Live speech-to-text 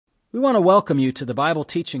We want to welcome you to the Bible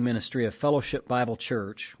teaching ministry of Fellowship Bible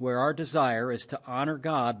Church, where our desire is to honor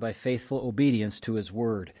God by faithful obedience to His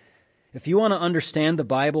Word. If you want to understand the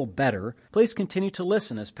Bible better, please continue to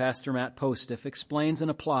listen as Pastor Matt Postiff explains and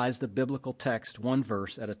applies the biblical text one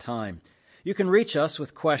verse at a time. You can reach us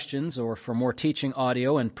with questions or for more teaching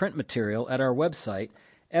audio and print material at our website,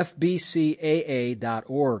 fbcaa.org.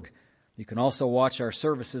 You can also watch our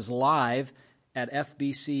services live at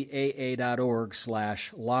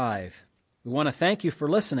fbcaa.org/live. We want to thank you for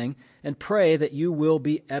listening and pray that you will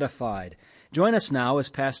be edified. Join us now as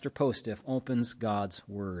Pastor Postiff opens God's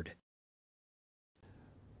Word.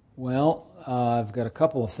 Well, I've got a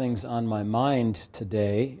couple of things on my mind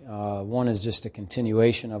today. One is just a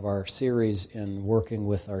continuation of our series in working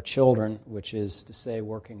with our children, which is to say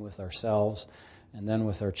working with ourselves and then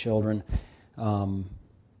with our children.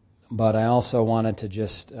 But I also wanted to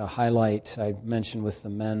just highlight, I mentioned with the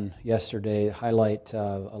men yesterday, highlight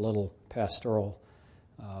a little pastoral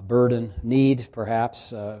burden, need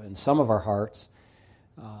perhaps, in some of our hearts.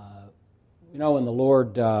 When the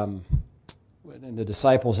Lord and the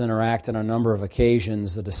disciples interact on a number of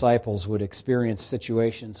occasions, the disciples would experience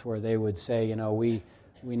situations where they would say,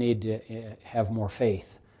 we need to have more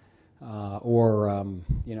faith. Oh,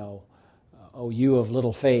 you of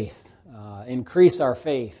little faith. Increase our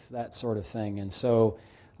faith, that sort of thing. And so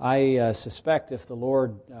I suspect if the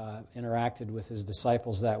Lord interacted with His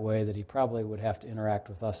disciples that way, that He probably would have to interact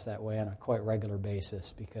with us that way on a quite regular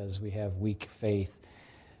basis because we have weak faith.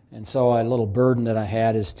 And so a little burden that I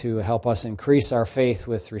had is to help us increase our faith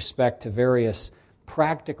with respect to various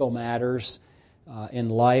practical matters in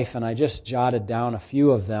life. And I just jotted down a few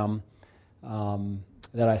of them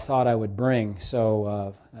that I thought I would bring.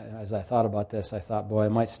 So as I thought about this, I thought, boy, I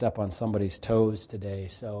might step on somebody's toes today.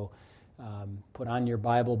 So put on your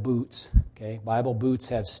Bible boots. Okay, Bible boots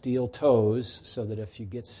have steel toes so that if you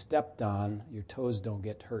get stepped on, your toes don't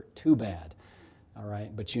get hurt too bad. All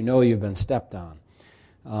right, but you've been stepped on.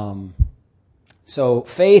 So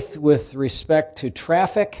faith with respect to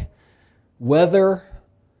traffic, weather,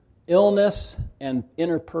 illness, and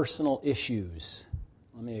interpersonal issues.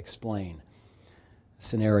 Let me explain.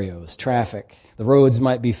 Scenarios, traffic. The roads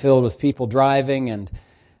might be filled with people driving, and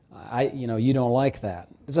you don't like that.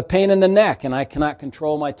 It's a pain in the neck, and I cannot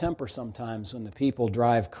control my temper sometimes when the people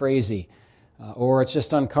drive crazy, or it's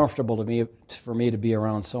just uncomfortable for me to be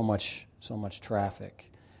around so much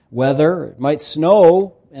traffic. Weather, it might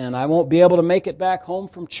snow, and I won't be able to make it back home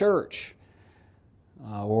from church,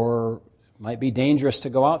 or it might be dangerous to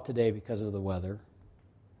go out today because of the weather.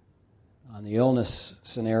 On the illness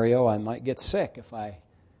scenario, I might get sick if I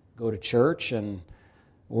go to church,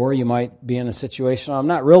 or you might be in a situation, I'm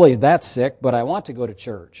not really that sick, but I want to go to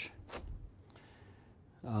church.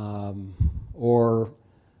 Or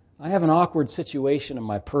I have an awkward situation in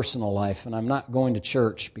my personal life, and I'm not going to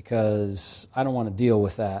church because I don't want to deal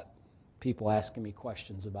with that, people asking me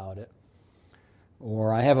questions about it.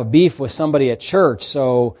 Or I have a beef with somebody at church,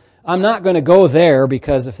 so I'm not going to go there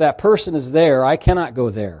because if that person is there, I cannot go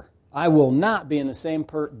there. I will not be in the same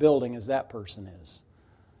building as that person is.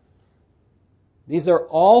 These are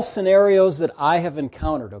all scenarios that I have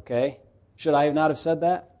encountered, okay? Should I not have said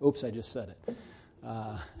that? Oops, I just said it.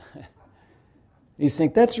 You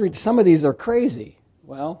think, some of these are crazy.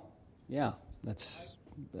 Well, yeah, that's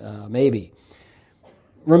maybe.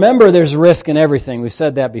 Remember, there's risk in everything. We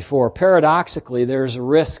said that before. Paradoxically, there's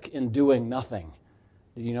risk in doing nothing.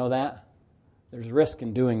 Did you know that? There's risk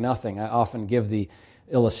in doing nothing. I often give the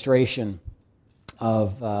illustration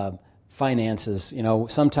of finances.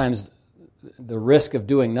 Sometimes the risk of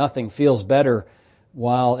doing nothing feels better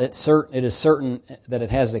while it is certain that it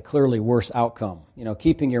has a clearly worse outcome.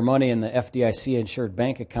 Keeping your money in the FDIC-insured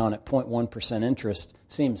bank account at 0.1% interest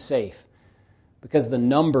seems safe because the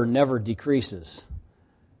number never decreases.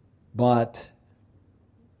 But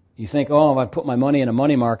you think, if I put my money in a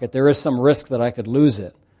money market, there is some risk that I could lose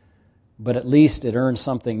it. But at least it earns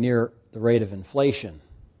something near the rate of inflation.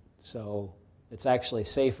 So it's actually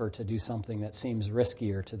safer to do something that seems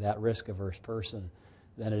riskier to that risk-averse person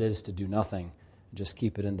than it is to do nothing. Just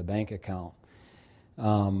keep it in the bank account.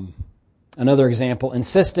 Another example,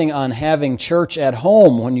 insisting on having church at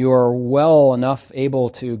home when you are well enough able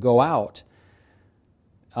to go out.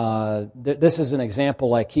 This is an example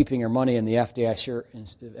like keeping your money in the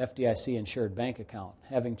FDIC-insured bank account.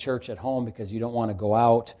 Having church at home because you don't want to go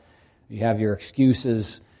out. You have your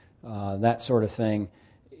excuses, that sort of thing.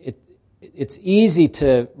 It's easy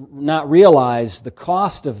to not realize the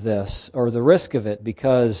cost of this or the risk of it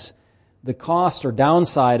because the cost or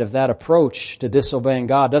downside of that approach to disobeying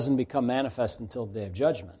God doesn't become manifest until the day of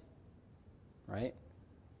judgment, right?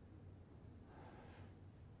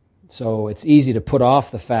 So it's easy to put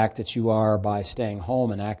off the fact that you are by staying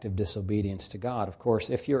home in active disobedience to God. Of course,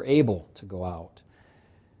 if you're able to go out,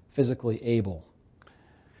 physically able.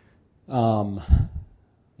 The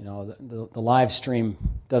live stream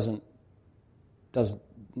doesn't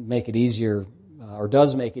make it easier, or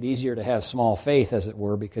does make it easier to have small faith, as it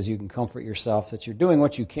were, because you can comfort yourself that you're doing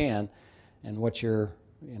what you can, and what you're,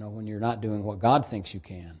 when you're not doing what God thinks you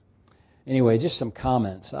can. Anyway, just some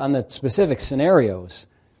comments on the specific scenarios.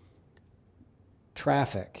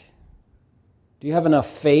 Traffic. Do you have enough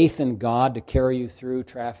faith in God to carry you through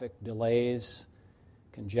traffic delays,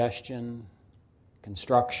 congestion,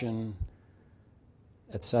 construction,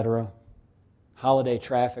 etc.? Holiday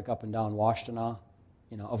traffic up and down Washtenaw.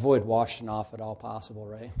 Avoid Washtenaw if at all possible,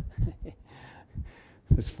 right?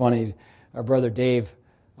 It's funny. Our brother Dave,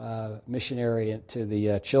 missionary to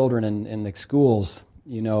the children in the schools,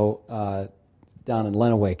 down in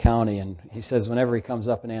Lenawee County, and he says whenever he comes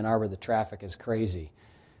up in Ann Arbor, the traffic is crazy.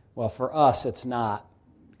 Well, for us, it's not,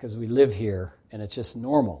 because we live here, and it's just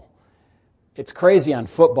normal. It's crazy on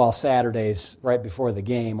football Saturdays right before the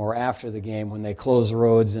game or after the game when they close the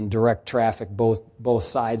roads and direct traffic both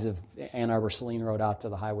sides of Ann Arbor-Saline Road out to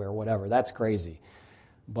the highway or whatever. That's crazy.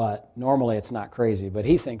 But normally it's not crazy. But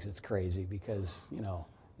he thinks it's crazy because,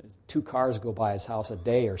 there's 2 cars go by his house a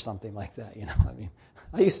day or something like that.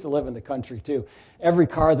 I used to live in the country too. Every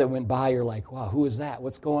car that went by, you're like, wow, who is that?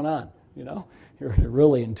 What's going on? You're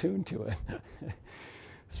really in tune to it.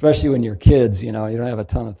 Especially when you're kids, you don't have a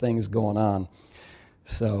ton of things going on.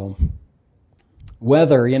 So,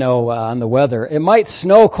 weather, on the weather, it might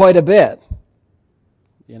snow quite a bit.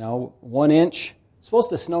 1 inch. It's supposed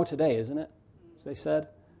to snow today, isn't it? As they said.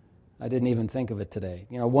 I didn't even think of it today.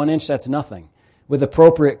 1 inch, that's nothing. With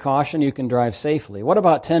appropriate caution, you can drive safely. What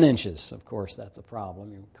about 10 inches? Of course, that's a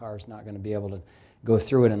problem. Your car's not going to be able to go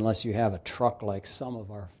through it unless you have a truck like some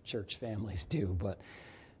of our church families do. But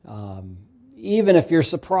even if you're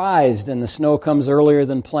surprised and the snow comes earlier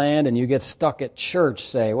than planned and you get stuck at church,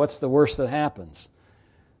 say, what's the worst that happens?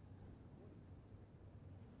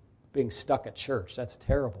 Being stuck at church, that's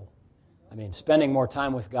terrible. Spending more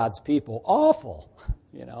time with God's people, awful,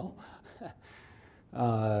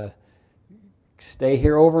 Stay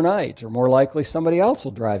here overnight, or more likely somebody else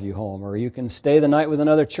will drive you home, or you can stay the night with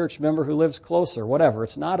another church member who lives closer, whatever.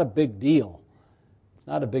 It's not a big deal. It's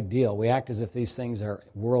not a big deal. We act as if these things are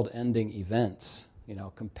world-ending events.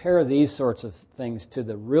 Compare these sorts of things to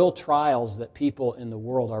the real trials that people in the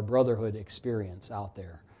world, our brotherhood, experience out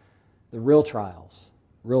there. The real trials.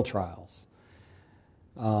 Real trials.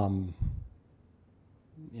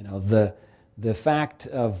 The fact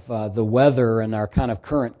of the weather and our kind of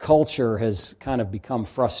current culture has kind of become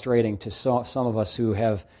frustrating to some of us who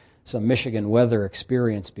have some Michigan weather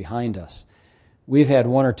experience behind us. We've had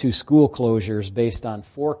 1 or 2 school closures based on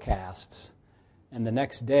forecasts, and the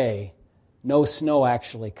next day, no snow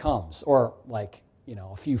actually comes, or a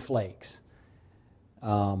few flakes.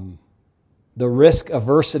 The risk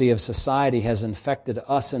aversity of society has infected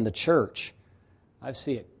us in the church. I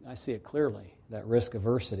see it clearly, that risk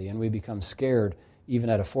aversity, and we become scared even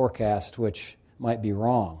at a forecast which might be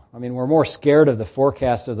wrong. We're more scared of the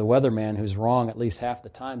forecast of the weatherman who's wrong at least half the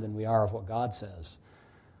time than we are of what God says.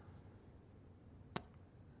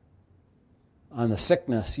 On the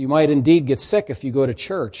sickness, you might indeed get sick if you go to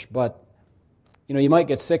church, but you might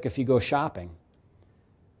get sick if you go shopping.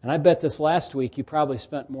 And I bet this last week you probably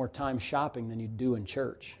spent more time shopping than you do in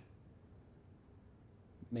church.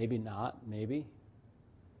 Maybe not, maybe.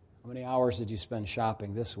 How many hours did you spend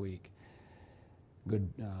shopping this week? Good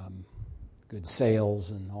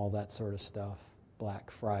sales and all that sort of stuff.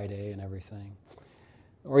 Black Friday and everything.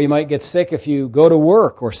 Or you might get sick if you go to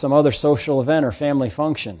work or some other social event or family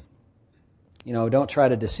function. Don't try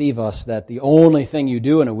to deceive us that the only thing you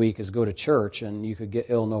do in a week is go to church and you could get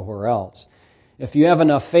ill nowhere else. If you have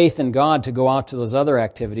enough faith in God to go out to those other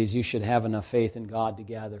activities, you should have enough faith in God to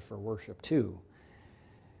gather for worship too.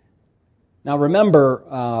 Now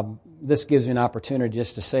remember, this gives me an opportunity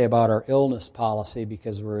just to say about our illness policy,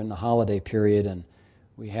 because we're in the holiday period and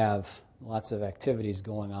we have lots of activities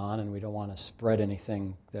going on and we don't want to spread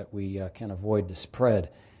anything that we can avoid to spread.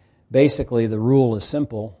 Basically, the rule is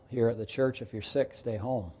simple here at the church: if you're sick, stay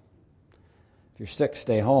home. If you're sick,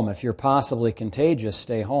 stay home. If you're possibly contagious,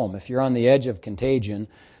 stay home. If you're on the edge of contagion,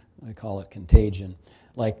 I call it contagion,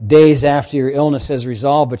 like days after your illness has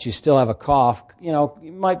resolved but you still have a cough, you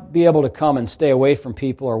might be able to come and stay away from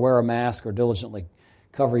people or wear a mask or diligently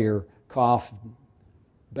cover your cough.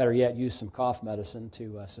 Better yet, use some cough medicine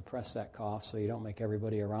to suppress that cough so you don't make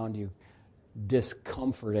everybody around you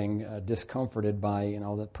discomforted by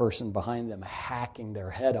the person behind them hacking their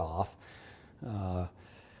head off.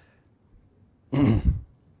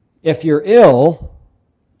 If you're ill,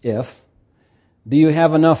 do you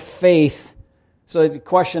have enough faith? So the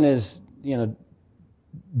question is,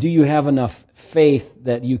 do you have enough faith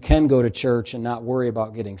that you can go to church and not worry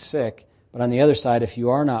about getting sick? But on the other side, if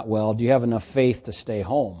you are not well, do you have enough faith to stay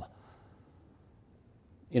home?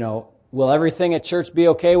 Will everything at church be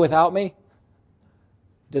okay without me?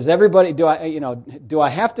 Does everybody, do I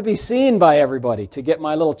have to be seen by everybody to get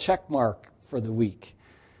my little check mark for the week?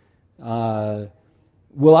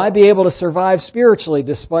 Will I be able to survive spiritually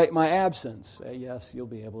despite my absence? Yes, you'll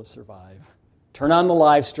be able to survive. Turn on the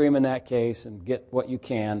live stream in that case and get what you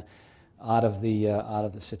can out of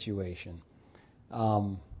the situation.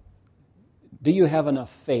 Do you have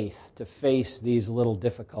enough faith to face these little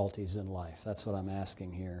difficulties in life? That's what I'm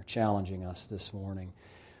asking here, challenging us this morning.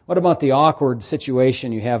 What about the awkward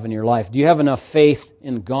situation you have in your life? Do you have enough faith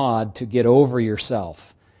in God to get over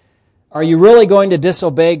yourself? Are you really going to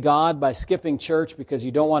disobey God by skipping church because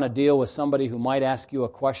you don't want to deal with somebody who might ask you a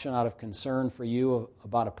question out of concern for you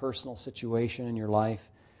about a personal situation in your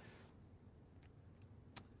life?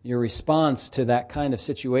 Your response to that kind of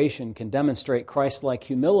situation can demonstrate Christ-like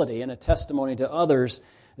humility and a testimony to others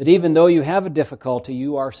that even though you have a difficulty,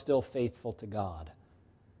 you are still faithful to God.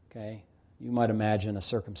 Okay? You might imagine a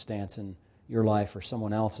circumstance in your life or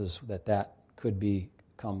someone else's that could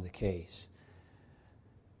become the case.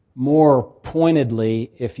 More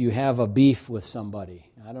pointedly, if you have a beef with somebody,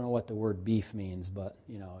 I don't know what the word beef means, but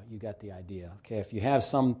you got the idea. Okay, if you have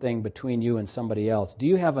something between you and somebody else, do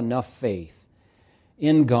you have enough faith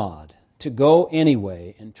in God to go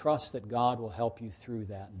anyway and trust that God will help you through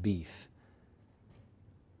that beef?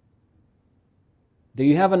 Do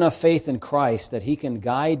you have enough faith in Christ that He can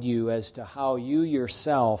guide you as to how you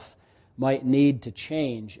yourself might need to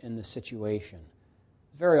change in the situation?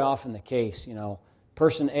 Very often the case,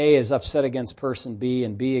 person A is upset against person B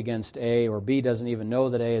and B against A, or B doesn't even know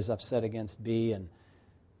that A is upset against B, and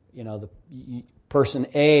the person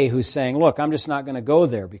A who's saying, look, I'm just not going to go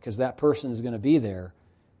there because that person is going to be there.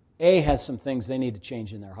 A has some things they need to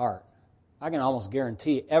change in their heart. I can almost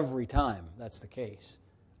guarantee every time that's the case.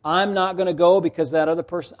 I'm not going to go because that other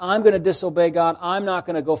person, I'm going to disobey God. I'm not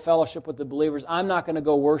going to go fellowship with the believers. I'm not going to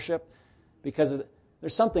go worship because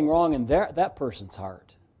there's something wrong in that person's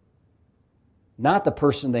heart. Not the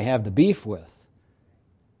person they have the beef with.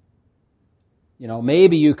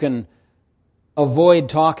 Maybe you can avoid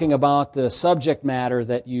talking about the subject matter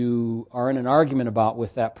that you are in an argument about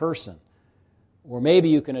with that person. Or maybe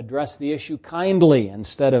you can address the issue kindly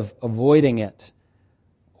instead of avoiding it.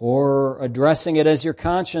 Or addressing it as your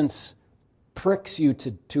conscience pricks you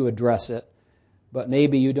to address it, but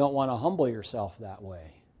maybe you don't want to humble yourself that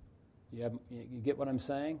way. You get what I'm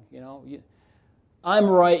saying? I'm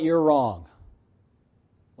right, you're wrong.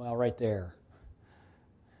 Well, right there.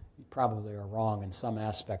 You probably are wrong in some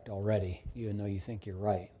aspect already, even though you think you're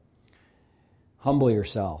right. Humble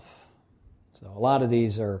yourself. So a lot of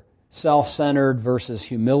these are self-centered versus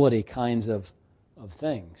humility kinds of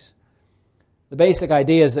things. The basic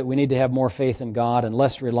idea is that we need to have more faith in God and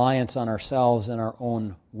less reliance on ourselves and our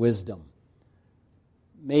own wisdom.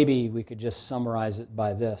 Maybe we could just summarize it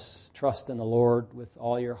by this. Trust in the Lord with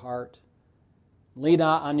all your heart. Lean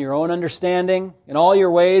not on your own understanding. In all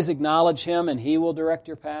your ways acknowledge Him and He will direct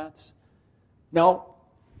your paths. No,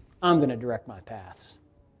 I'm going to direct my paths.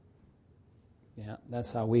 Yeah,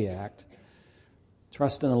 that's how we act.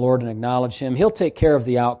 Trust in the Lord and acknowledge Him. He'll take care of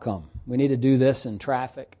the outcome. We need to do this in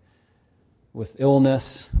traffic, with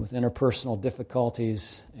illness, with interpersonal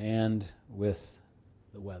difficulties, and with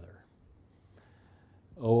the weather.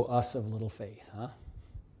 Oh, us of little faith, huh?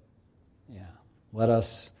 Yeah. Let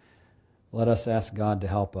us ask God to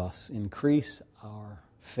help us increase our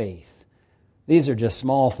faith. These are just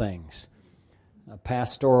small things.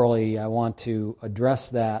 Pastorally, I wanted to address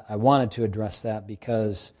that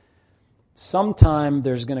because sometime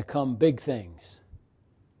there's going to come big things.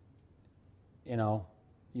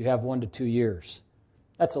 You have 1 to 2 years.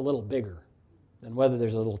 That's a little bigger than whether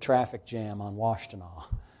there's a little traffic jam on Washtenaw.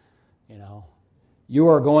 You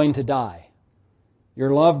are going to die.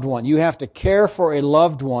 Your loved one. You have to care for a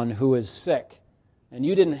loved one who is sick. And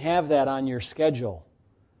you didn't have that on your schedule.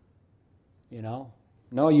 No,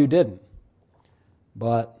 you didn't.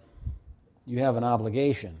 But you have an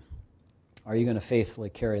obligation. Are you going to faithfully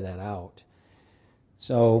carry that out?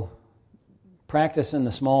 So, practice in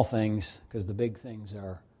the small things because the big things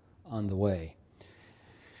are on the way.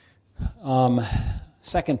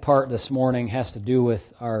 Second part this morning has to do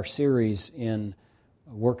with our series in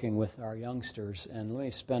working with our youngsters. And let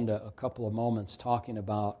me spend a couple of moments talking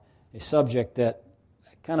about a subject that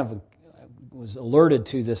kind of was alerted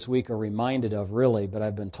to this week, or reminded of really, but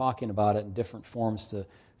I've been talking about it in different forms to a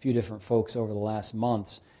few different folks over the last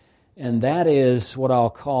months. And that is what I'll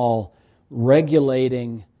call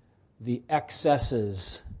regulating the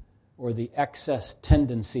excesses or the excess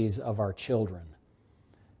tendencies of our children.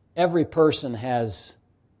 Every person has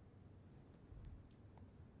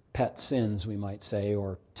pet sins, we might say,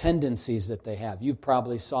 or tendencies that they have. You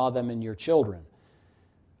probably saw them in your children.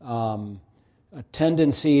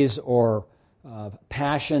 Tendencies or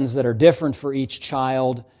passions that are different for each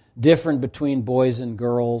child, different between boys and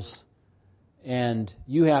girls. And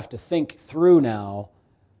you have to think through now,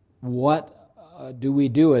 what do we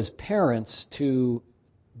do as parents to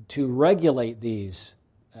regulate these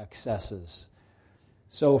excesses?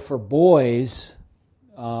 So for boys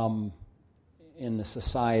in the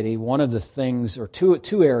society, one of the things, or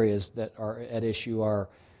two areas that are at issue are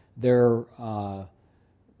their kind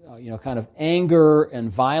of anger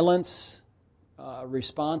and violence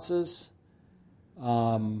responses,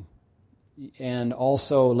 and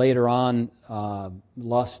also later on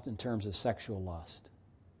lust in terms of sexual lust.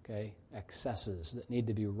 Okay, excesses that need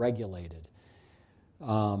to be regulated.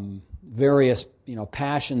 Various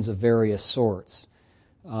passions of various sorts.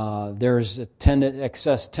 There's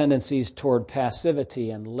excess tendencies toward passivity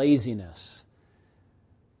and laziness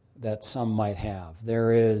that some might have.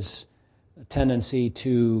 There is a tendency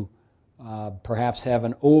to perhaps have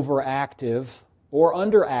an overactive or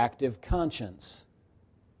underactive conscience.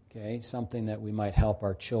 Okay, something that we might help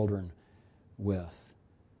our children with.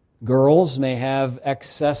 Girls may have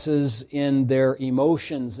excesses in their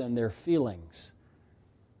emotions and their feelings.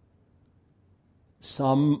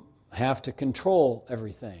 Some have to control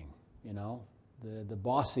everything, the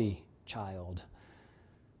bossy child.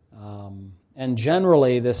 And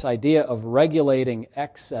generally, this idea of regulating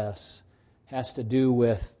excess has to do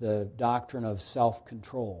with the doctrine of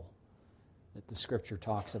self-control that the Scripture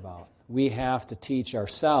talks about. We have to teach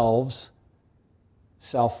ourselves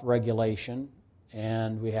self-regulation,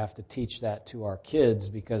 and we have to teach that to our kids,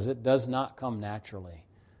 because it does not come naturally,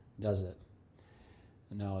 does it?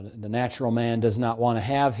 No, the natural man does not want to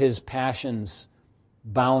have his passions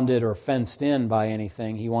bounded or fenced in by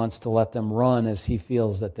anything. He wants to let them run as he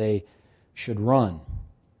feels that they should run.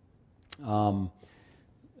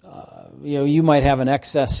 You might have an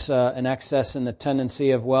excess in the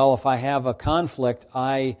tendency of, well, if I have a conflict,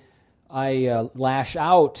 I lash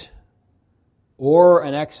out, or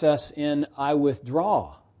an excess in I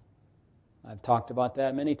withdraw. I've talked about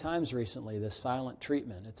that many times recently, this silent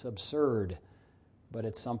treatment. It's absurd, but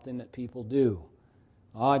it's something that people do.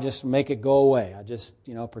 I just make it go away. I just,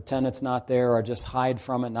 pretend it's not there, or just hide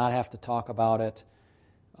from it, not have to talk about it.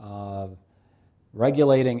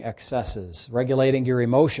 Regulating excesses, regulating your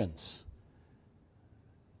emotions.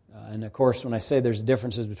 And of course, when I say there's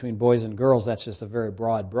differences between boys and girls, that's just a very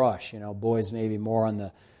broad brush. Boys maybe more on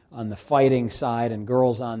the fighting side and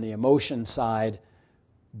girls on the emotion side,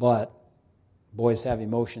 but boys have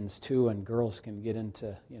emotions too, and girls can get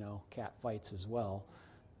into, cat fights as well.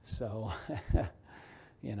 So,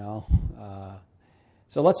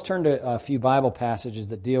 so let's turn to a few Bible passages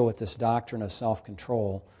that deal with this doctrine of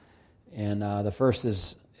self-control. And the first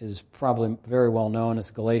is probably very well known.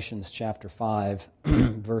 It's Galatians chapter 5,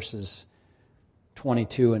 verses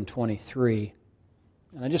 22 and 23.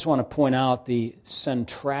 And I just want to point out the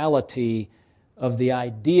centrality of the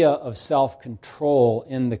idea of self-control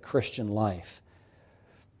in the Christian life,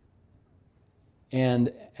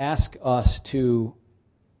 and ask us to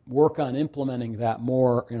work on implementing that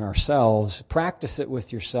more in ourselves. Practice it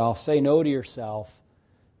with yourself. Say no to yourself.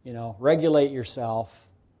 Regulate yourself.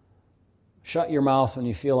 Shut your mouth when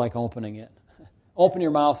you feel like opening it. Open your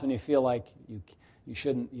mouth when you feel like you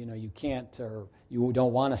shouldn't, you can't, or you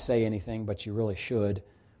don't want to say anything, but you really should.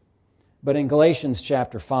 But in Galatians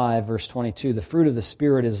chapter 5, verse 22, the fruit of the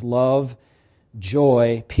Spirit is love,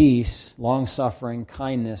 joy, peace, long-suffering,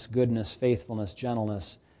 kindness, goodness, faithfulness,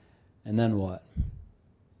 gentleness, and then what?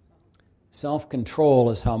 Self-control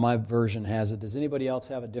is how my version has it. Does anybody else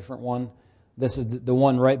have a different one? This is the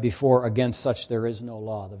one right before, against such there is no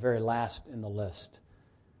law, the very last in the list.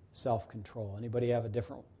 Self-control. Anybody have a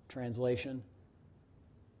different translation?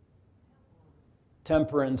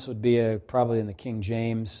 Temperance would be probably in the King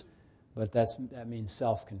James, but that means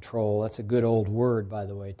self-control. That's a good old word, by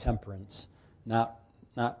the way, temperance. Not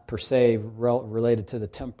per se related to the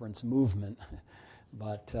temperance movement,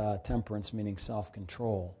 but temperance meaning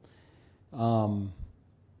self-control.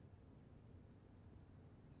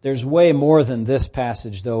 There's way more than this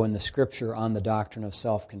passage, though, in the Scripture on the doctrine of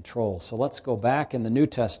self-control. So let's go back in the New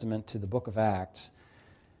Testament to the book of Acts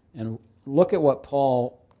and look at what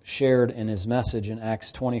Paul shared in his message in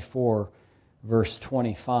Acts 24, verse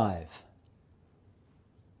 25.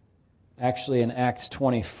 Actually, in Acts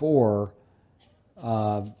 24,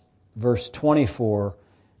 verse 24,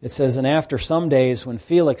 it says, "And after some days, when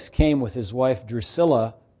Felix came with his wife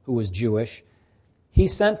Drusilla, who was Jewish, he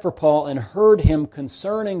sent for Paul and heard him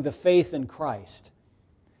concerning the faith in Christ.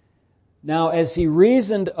 Now, as he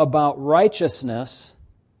reasoned about righteousness,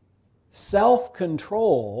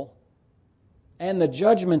 self-control, and the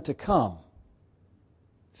judgment to come,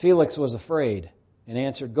 Felix was afraid and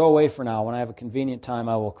answered, 'Go away for now. When I have a convenient time,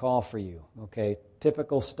 I will call for you.'" Okay,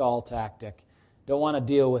 typical stall tactic. Don't want to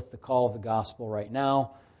deal with the call of the gospel right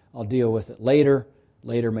now. I'll deal with it later.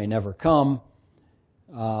 Later may never come.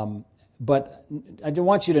 But I do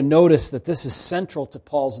want you to notice that this is central to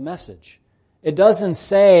Paul's message. It doesn't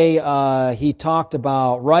say he talked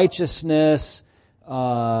about righteousness,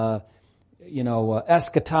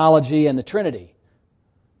 eschatology, and the Trinity.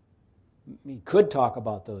 He could talk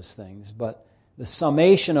about those things, but the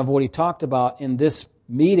summation of what he talked about in this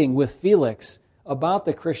meeting with Felix about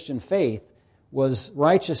the Christian faith was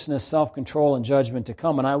righteousness, self-control, and judgment to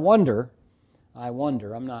come. And I wonder,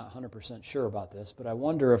 I'm not 100% sure about this, but I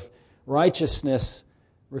wonder if righteousness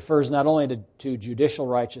refers not only to judicial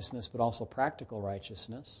righteousness, but also practical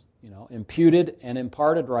righteousness, imputed and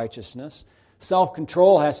imparted righteousness.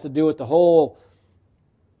 Self-control has to do with the whole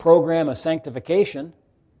program of sanctification,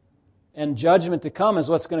 and judgment to come is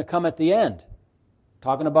what's going to come at the end.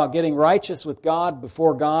 Talking about getting righteous with God,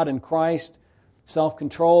 before God in Christ,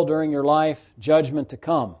 self-control during your life, judgment to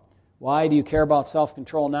come. Why do you care about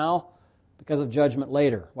self-control now? Because of judgment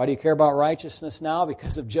later. Why do you care about righteousness now?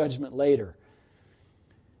 Because of judgment later.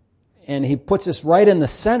 And he puts us right in the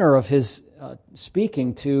center of his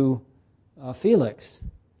speaking to Felix.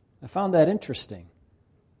 I found that interesting.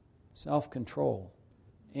 Self-control.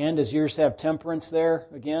 And does yours have temperance there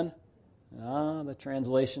again? The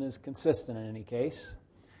translation is consistent in any case.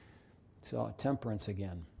 So temperance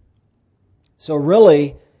again. So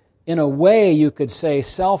really, in a way, you could say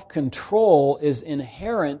self-control is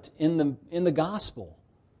inherent in the gospel.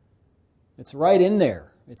 It's right in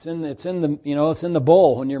there. It's in the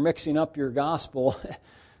bowl when you're mixing up your gospel,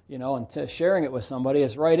 and sharing it with somebody.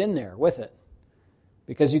 It's right in there with it,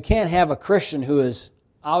 because you can't have a Christian who is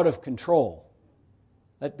out of control.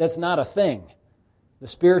 That's not a thing. The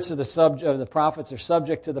spirits of the prophets are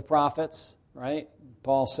subject to the prophets, right?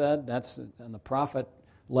 Paul said that's on the prophet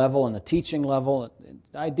level and the teaching level.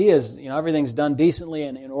 The idea is, everything's done decently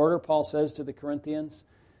and in order, Paul says to the Corinthians.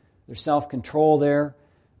 There's self-control there,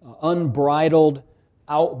 unbridled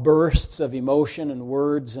outbursts of emotion and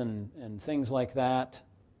words and things like that.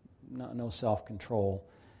 No self-control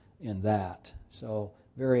in that. So,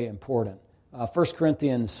 very important. 1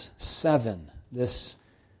 Corinthians 7, this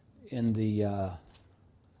in the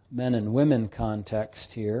men and women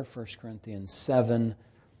context here, 1 Corinthians 7,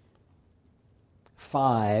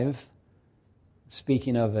 5,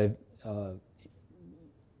 speaking of an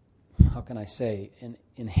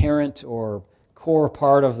inherent or core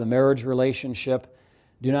part of the marriage relationship.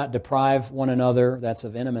 Do not deprive one another, that's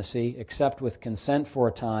of intimacy, except with consent for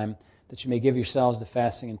a time, that you may give yourselves to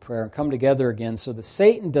fasting and prayer and come together again, so that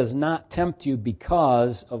Satan does not tempt you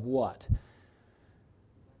because of what?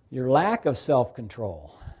 Your lack of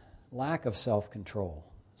self-control. Lack of self-control.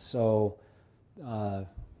 So,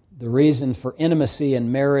 the reason for intimacy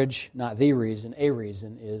in marriage, not the reason, a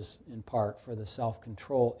reason, is in part for the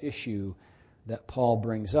self-control issue that Paul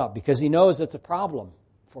brings up, because he knows it's a problem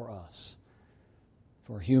for us,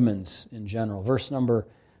 for humans in general. Verse number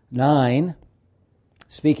 9,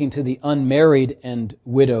 speaking to the unmarried and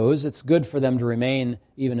widows, it's good for them to remain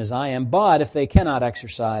even as I am, but if they cannot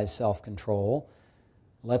exercise self-control,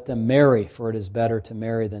 let them marry, for it is better to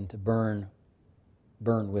marry than to burn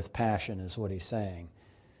with passion, is what he's saying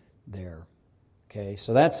there. Okay,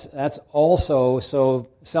 so that's also, so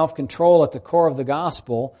self-control at the core of the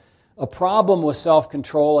gospel, a problem with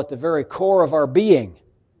self-control at the very core of our being,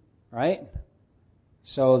 right?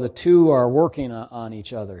 So the two are working on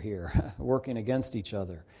each other here, working against each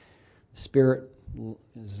other. The spirit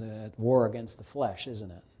is at war against the flesh,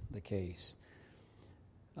 isn't it, the case?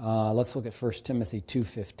 Let's look at 1 Timothy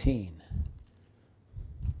 2:15.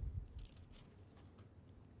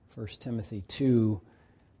 1 Timothy 2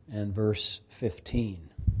 and verse 15.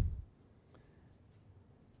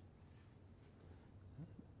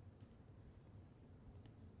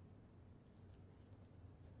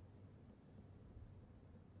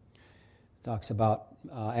 It talks about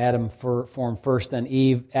Adam formed first, then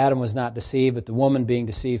Eve. Adam was not deceived, but the woman being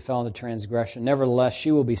deceived fell into transgression. Nevertheless,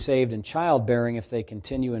 she will be saved in childbearing if they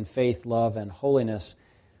continue in faith, love, and holiness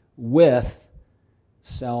with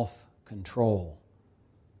self-control.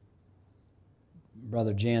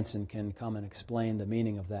 Brother Jansen can come and explain the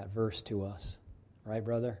meaning of that verse to us. Right,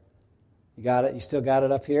 brother? You got it? You still got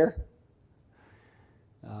it up here?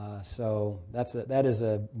 So that is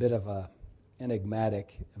a bit of a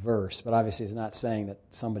enigmatic verse, but obviously it's not saying that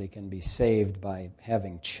somebody can be saved by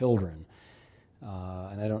having children.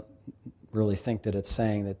 And I don't really think that it's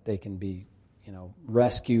saying that they can be,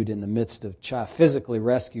 rescued in the midst of physically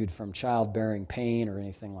rescued from childbearing pain or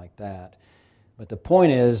anything like that. But the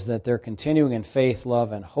point is that they're continuing in faith,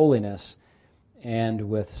 love, and holiness, and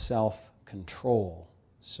with self-control.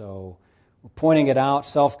 So we're pointing it out,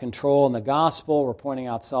 self-control in the gospel. We're pointing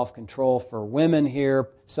out self-control for women here,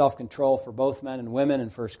 self-control for both men and women in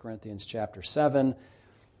 1 Corinthians chapter 7.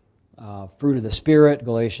 Fruit of the Spirit,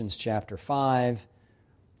 Galatians chapter 5.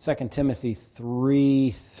 2 Timothy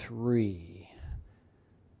 3:3.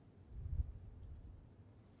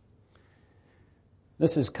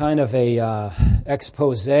 This is kind of a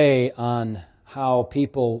expose on how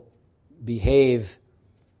people behave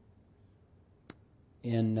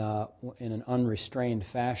in an unrestrained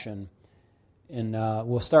fashion. And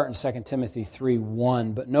we'll start in 2 Timothy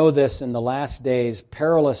 3:1. But know this, in the last days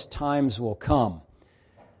perilous times will come.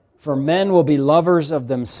 For men will be lovers of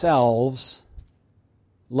themselves,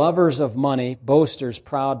 lovers of money, boasters,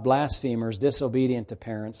 proud, blasphemers, disobedient to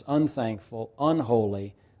parents, unthankful,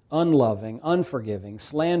 unholy, unloving, unforgiving,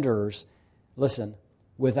 slanderers, listen,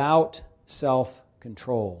 without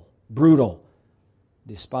self-control, brutal,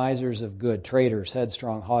 despisers of good, traitors,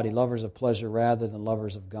 headstrong, haughty, lovers of pleasure rather than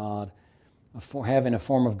lovers of God, having a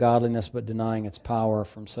form of godliness but denying its power.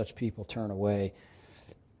 From such people turn away.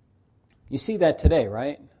 You see that today,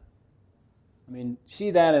 right? I mean, you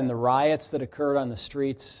see that in the riots that occurred on the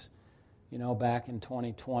streets, back in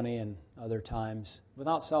 2020 and other times,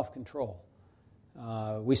 without self-control.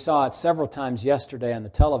 We saw it several times yesterday on the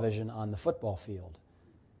television on the football field.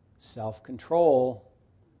 Self-control.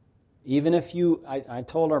 Even if I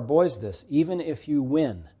told our boys this, even if you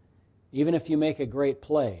win, even if you make a great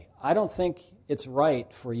play, I don't think it's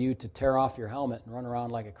right for you to tear off your helmet and run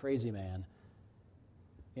around like a crazy man,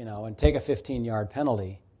 and take a 15-yard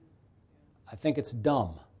penalty. I think it's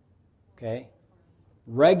dumb, okay?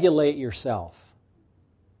 Regulate yourself.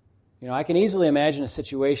 I can easily imagine a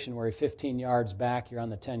situation where you're 15 yards back, you're on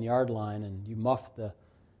the 10-yard line, and you muff the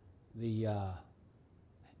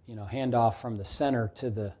handoff from the center to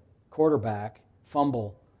the quarterback,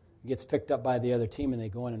 fumble, gets picked up by the other team, and they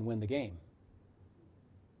go in and win the game.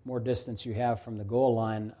 More distance you have from the goal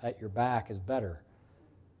line at your back is better.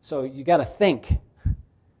 So you got to think,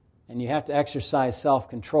 and you have to exercise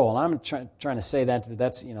self-control. And I'm trying to say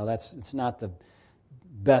that's it's not the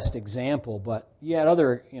best example, but you had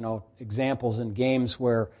other examples in games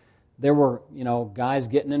where there were guys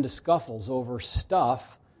getting into scuffles over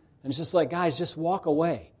stuff, and it's just like, guys, just walk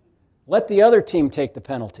away. Let the other team take the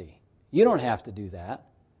penalty. You don't have to do that.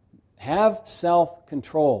 Have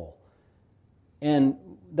self-control. And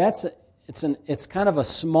it's kind of a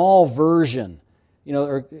small version,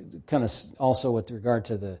 or kind of also with regard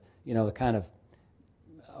to the kind of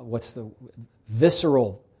what's the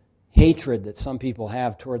visceral hatred that some people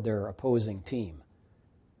have toward their opposing team.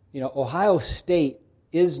 Ohio State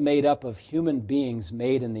is made up of human beings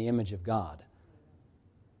made in the image of God.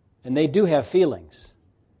 And they do have feelings.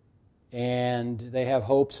 And they have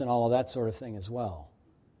hopes and all of that sort of thing as well.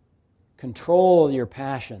 Control your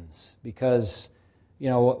passions because,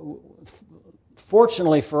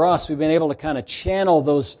 fortunately for us, we've been able to kind of channel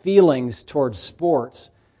those feelings towards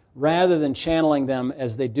sports rather than channeling them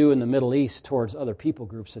as they do in the Middle East towards other people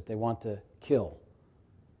groups that they want to kill.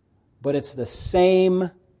 But it's the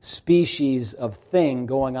same species of thing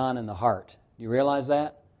going on in the heart. Do you realize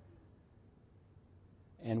that?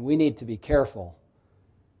 And we need to be careful.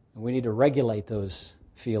 And we need to regulate those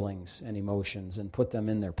feelings and emotions and put them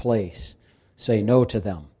in their place. Say no to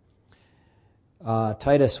them.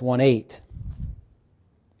 Titus 1:8.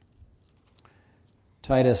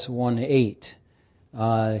 Titus 1:8.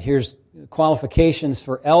 Here's qualifications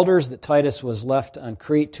for elders that Titus was left on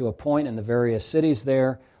Crete to appoint in the various cities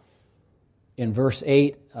there. In verse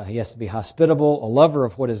 8, he has to be hospitable, a lover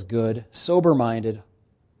of what is good, sober-minded,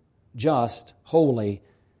 just, holy,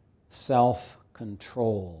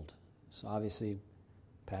 self-controlled. So obviously,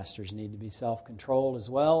 pastors need to be self-controlled as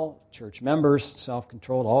well. Church members,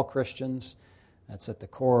 self-controlled, all Christians. That's at the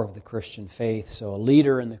core of the Christian faith. So a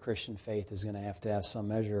leader in the Christian faith is going to have some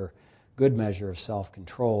measure, good measure of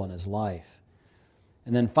self-control in his life.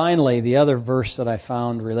 And then finally, the other verse that I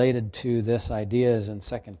found related to this idea is in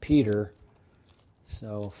 2 Peter.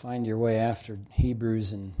 So find your way after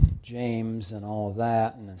Hebrews and James and all of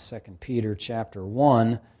that, and then 2 Peter chapter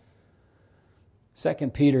 1. 2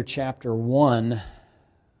 Peter chapter 1,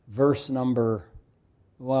 verse number,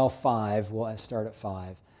 5. We'll start at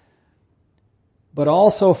 5. But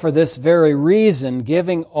also for this very reason,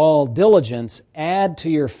 giving all diligence, add to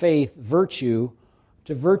your faith virtue,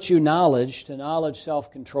 to virtue knowledge, to knowledge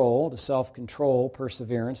self-control, to self-control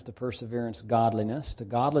perseverance, to perseverance godliness, to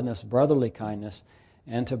godliness brotherly kindness,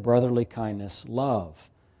 and to brotherly kindness love.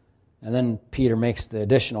 And then Peter makes the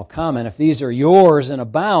additional comment, if these are yours and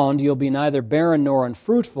abound, you'll be neither barren nor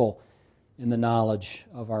unfruitful in the knowledge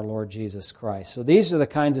of our Lord Jesus Christ. So these are the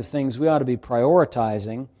kinds of things we ought to be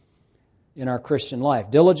prioritizing in our Christian life.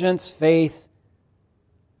 Diligence, faith,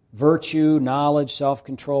 virtue, knowledge,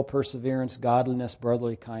 self-control, perseverance, godliness,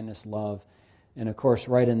 brotherly kindness, love. And of course,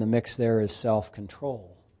 right in the mix there is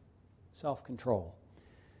self-control. Self-control.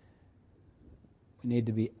 We need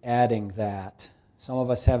to be adding that. Some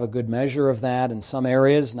of us have a good measure of that in some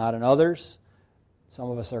areas, not in others.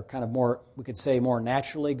 Some of us are kind of more, we could say, more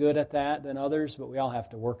naturally good at that than others, but we all have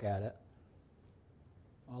to work at it.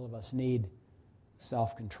 All of us need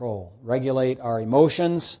self-control. Regulate our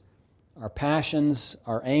emotions, our passions,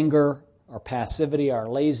 our anger, our passivity, our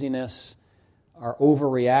laziness, our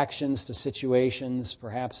overreactions to situations,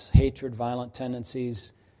 perhaps hatred, violent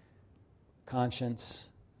tendencies,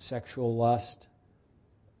 conscience, sexual lust,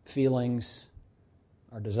 feelings,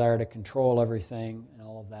 our desire to control everything, and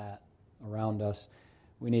all of that around us.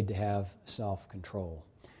 We need to have self-control.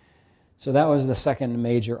 So that was the second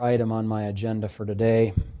major item on my agenda for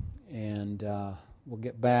today, and we'll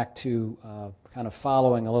get back to kind of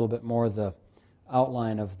following a little bit more the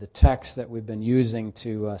outline of the text that we've been using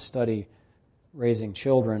to study raising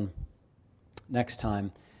children next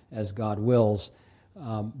time, as God wills.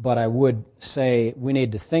 But I would say we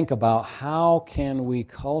need to think about how can we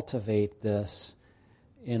cultivate this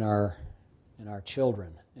in our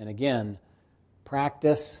children. And again,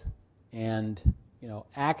 practice and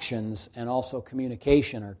actions and also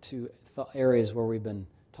communication are two areas where we've been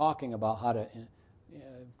talking about how to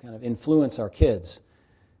kind of influence our kids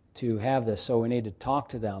to have this. So we need to talk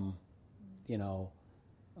to them,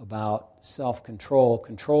 about self-control,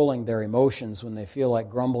 controlling their emotions when they feel like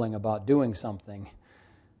grumbling about doing something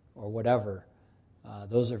or whatever.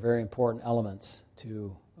 Those are very important elements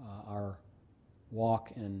to our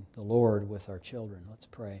walk in the Lord with our children. Let's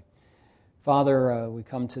pray. Father, we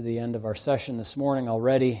come to the end of our session this morning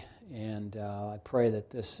already, and I pray that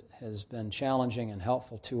this has been challenging and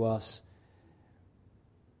helpful to us,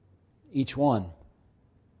 each one.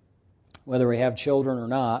 Whether we have children or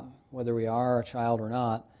not, whether we are a child or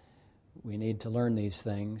not, we need to learn these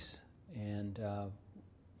things, and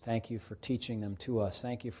thank you for teaching them to us.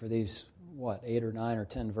 Thank you for these, 8 or 9 or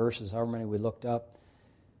 10 verses, however many we looked up,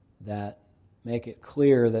 that make it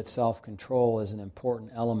clear that self-control is an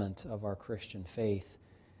important element of our Christian faith.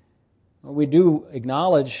 We do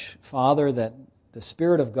acknowledge, Father, that the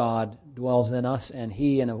Spirit of God dwells in us and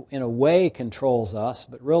He, in a way, controls us,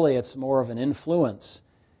 but really it's more of an influence.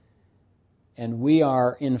 And we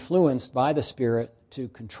are influenced by the Spirit to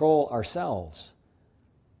control ourselves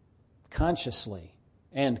consciously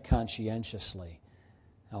and conscientiously.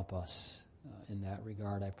 Help us in that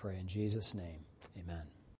regard, I pray. In Jesus' name, amen.